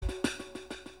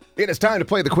It is time to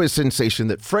play the quiz sensation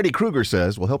that Freddy Krueger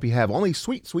says will help you have only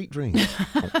sweet, sweet dreams.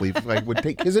 Hopefully, if I would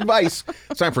take his advice.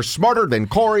 It's time for Smarter Than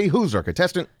Corey. Who's our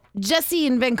contestant? Jesse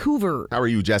in Vancouver. How are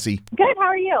you, Jesse? Good, how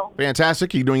are you?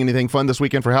 Fantastic. Are you doing anything fun this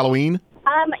weekend for Halloween?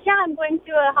 Yeah, I'm going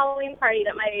to a Halloween party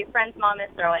that my friend's mom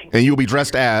is throwing. And you'll be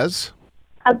dressed as?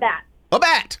 A bat. A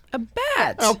bat. A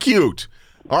bat. How cute.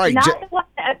 All right. Not the one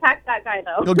that attacked that guy,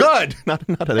 though. Oh, good. Not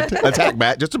an attack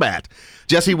bat, just a bat.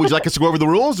 Jesse, would you like us to go over the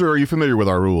rules, or are you familiar with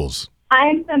our rules?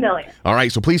 I'm familiar. All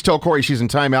right, so please tell Corey she's in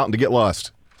timeout and to get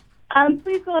lost.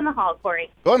 Please go in the hall,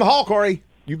 Corey. Go in the hall, Corey.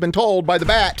 You've been told by the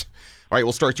bat. All right,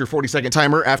 we'll start your 40-second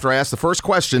timer after I ask the first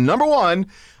question. Number one,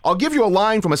 I'll give you a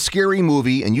line from a scary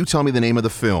movie, and you tell me the name of the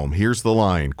film. Here's the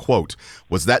line. Quote,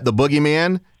 was that The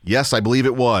Boogeyman? Yes, I believe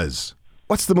it was.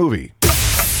 What's the movie?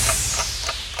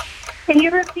 Can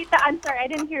you repeat that? I'm sorry, I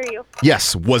didn't hear you.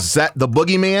 Yes, was that The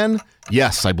Boogeyman?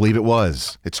 Yes, I believe it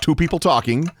was. It's two people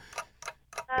talking.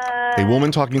 A woman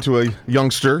talking to a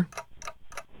youngster.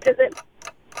 Is it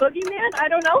Boogeyman? I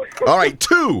don't know. All right,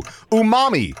 two,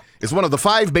 umami is one of the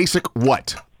 5 basic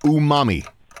what? Umami.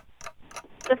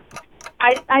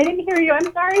 I didn't hear you,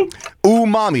 I'm sorry.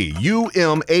 Umami,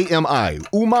 U-M-A-M-I.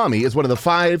 Umami is one of the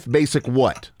 5 basic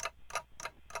what?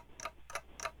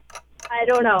 I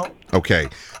don't know. Okay.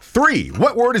 3,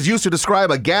 what word is used to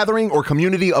describe a gathering or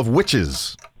community of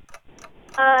witches?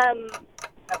 A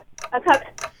coven.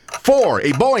 4,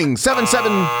 a Boeing 77...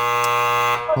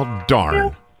 Oh, darn.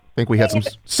 I think we had some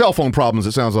cell phone problems,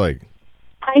 it sounds like.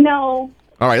 I know.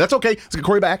 All right, that's okay. Let's get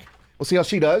Corey back. We'll see how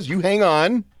she does. You hang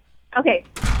on. Okay.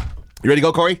 You ready to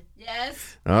go, Corey?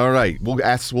 Yes. All right.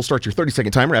 We'll start your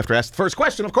 30-second timer after I ask the first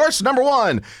question. Of course, number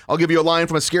 1, I'll give you a line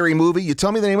from a scary movie. You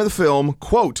tell me the name of the film.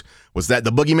 Quote, was that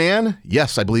The Boogeyman?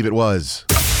 Yes, I believe it was.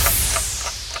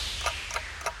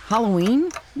 Halloween?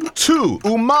 2,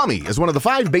 umami is one of the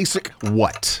 5 basic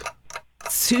what?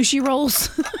 Sushi rolls?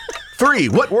 3,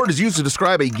 what word is used to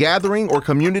describe a gathering or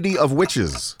community of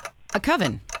witches? A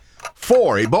coven.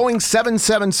 4, a Boeing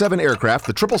 777 aircraft,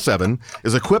 the 777,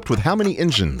 is equipped with how many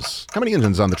engines? How many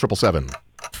engines on the 777?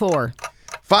 4.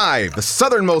 5, the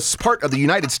southernmost part of the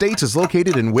United States is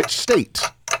located in which state?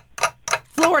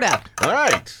 Florida. All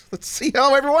right. Let's see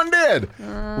how everyone did.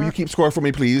 Will you keep score for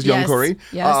me, please, young Yes, Corey?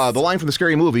 yes. The line from the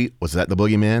scary movie, was that The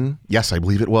Boogeyman? Yes, I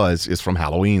believe it was, is from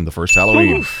Halloween, the first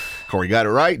Halloween. Corey got it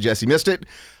right. Jesse missed it.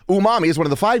 Umami is one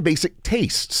of the 5 basic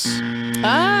tastes.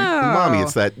 Umami,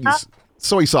 it's that...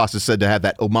 Soy sauce is said to have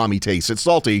that umami taste. It's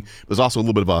salty. There's also a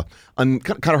little bit of a kind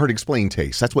of hard to explain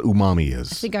taste. That's what umami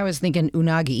is. I think I was thinking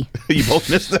unagi. You both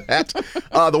missed that.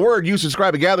 The word used to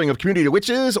describe a gathering of community of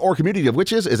witches or community of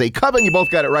witches is a coven. You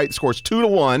both got it right. The score's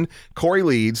 2-1. Corey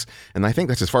leads. And I think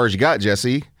that's as far as you got,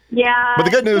 Jesse. Yeah. But the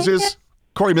good news is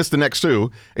Corey missed the next 2.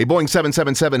 A Boeing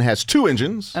 777 has 2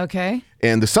 engines. Okay.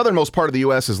 And the southernmost part of the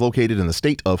U.S. is located in the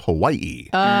state of Hawaii.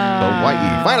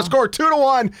 Hawaii. Final score,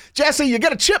 2-1. Jesse, you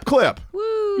get a chip clip.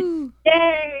 Woo.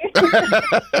 Yay.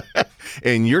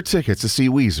 And your tickets to see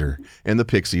Weezer and the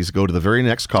Pixies go to the very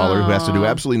next caller who has to do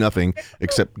absolutely nothing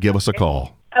except give us a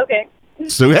call. Okay.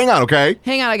 So hang on, okay?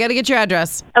 Hang on, I got to get your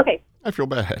address. Okay. I feel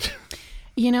bad.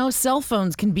 You know, cell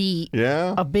phones can be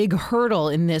Yeah? a big hurdle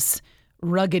in this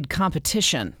rugged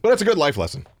competition. But it's a good life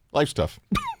lesson. Life's tough.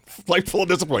 Life full of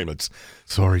disappointments.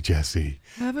 Sorry, Jesse.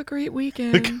 Have a great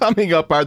weekend. Coming up are